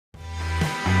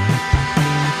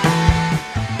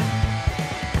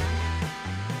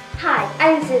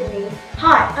I'm Sydney.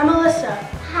 Hi, I'm Alyssa.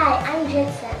 Hi, I'm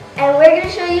Jensen. And we're going to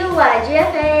show you why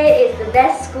GFAA is the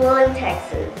best school in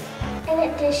Texas. In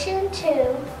addition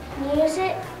to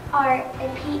music, art,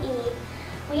 and PE,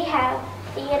 we have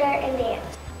theater and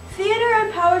dance. Theater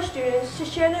empowers students to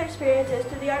share their experiences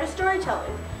through the art of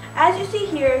storytelling. As you see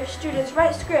here, students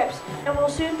write scripts and will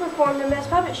soon perform them as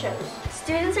puppet shows.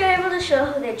 Students are able to show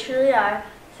who they truly are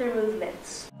through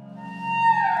movements.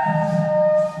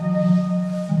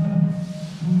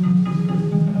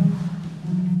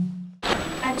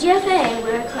 At GFAA,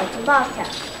 we are collecting bottle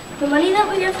caps. The money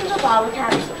that we get from the bottle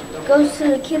caps goes to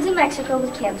the kids in Mexico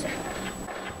with cancer.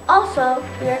 Also,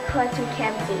 we are collecting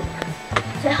canned food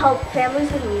to help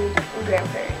families in need in Grand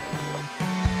Prairie.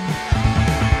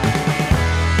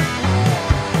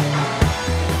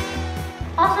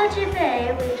 Also at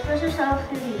GFAA, we express ourselves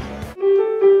through music.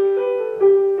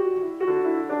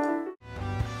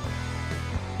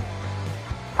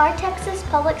 Our Texas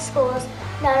public schools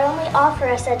not only offer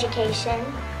us education,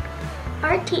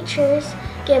 our teachers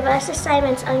give us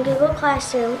assignments on Google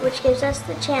Classroom, which gives us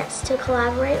the chance to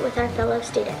collaborate with our fellow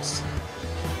students.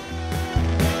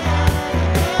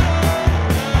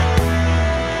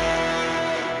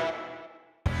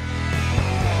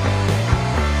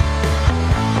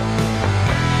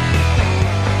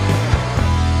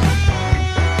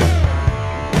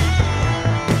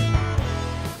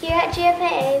 Here at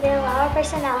GFAA, they allow our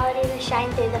personality to shine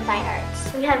through the fine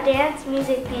arts. We have dance,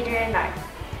 music, theater, and art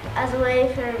as a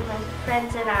way for my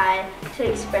friends and I to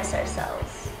express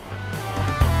ourselves.